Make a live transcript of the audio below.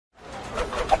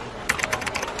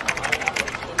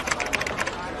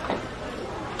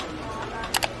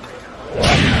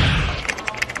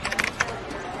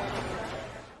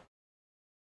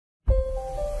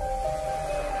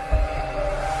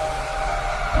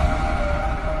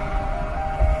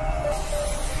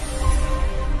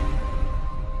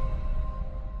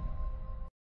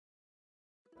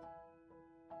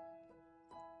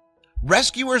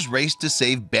Rescuers race to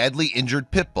save badly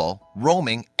injured pit bull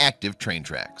roaming active train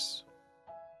tracks.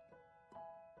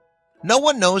 No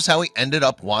one knows how he ended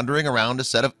up wandering around a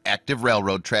set of active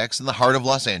railroad tracks in the heart of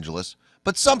Los Angeles,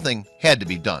 but something had to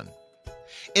be done.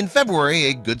 In February,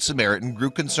 a Good Samaritan grew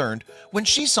concerned when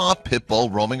she saw a pit bull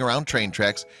roaming around train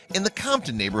tracks in the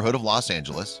Compton neighborhood of Los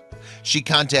Angeles. She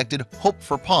contacted Hope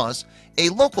for Paws, a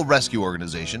local rescue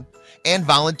organization, and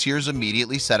volunteers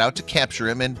immediately set out to capture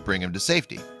him and bring him to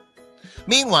safety.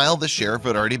 Meanwhile, the sheriff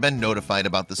had already been notified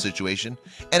about the situation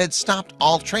and had stopped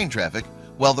all train traffic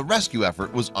while the rescue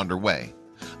effort was underway.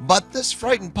 But this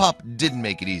frightened pup didn't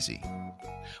make it easy.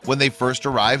 When they first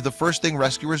arrived, the first thing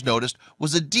rescuers noticed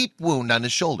was a deep wound on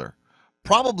his shoulder,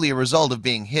 probably a result of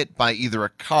being hit by either a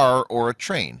car or a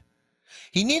train.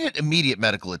 He needed immediate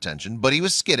medical attention, but he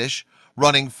was skittish,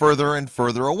 running further and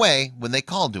further away when they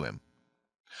called to him.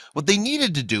 What they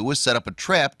needed to do was set up a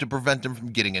trap to prevent him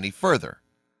from getting any further.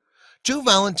 Two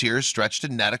volunteers stretched a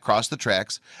net across the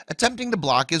tracks, attempting to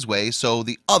block his way so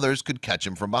the others could catch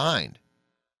him from behind.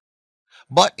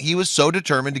 But he was so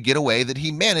determined to get away that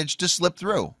he managed to slip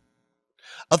through.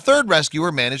 A third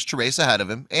rescuer managed to race ahead of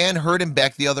him and herd him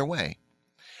back the other way.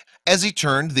 As he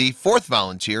turned, the fourth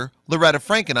volunteer, Loretta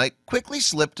Frankenite, quickly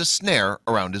slipped a snare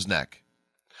around his neck.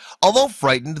 Although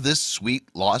frightened, this sweet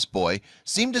lost boy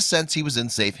seemed to sense he was in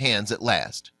safe hands at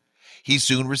last. He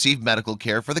soon received medical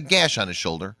care for the gash on his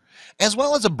shoulder, as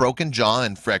well as a broken jaw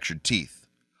and fractured teeth,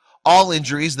 all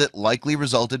injuries that likely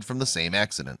resulted from the same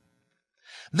accident.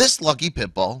 This lucky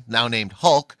pit bull, now named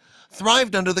Hulk,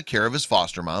 thrived under the care of his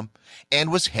foster mom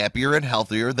and was happier and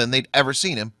healthier than they'd ever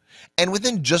seen him, and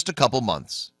within just a couple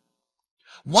months.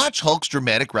 Watch Hulk's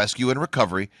dramatic rescue and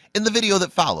recovery in the video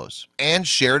that follows, and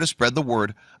share to spread the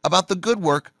word about the good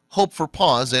work Hope for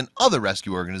Paws and other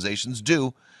rescue organizations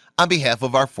do on behalf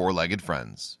of our four-legged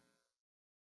friends.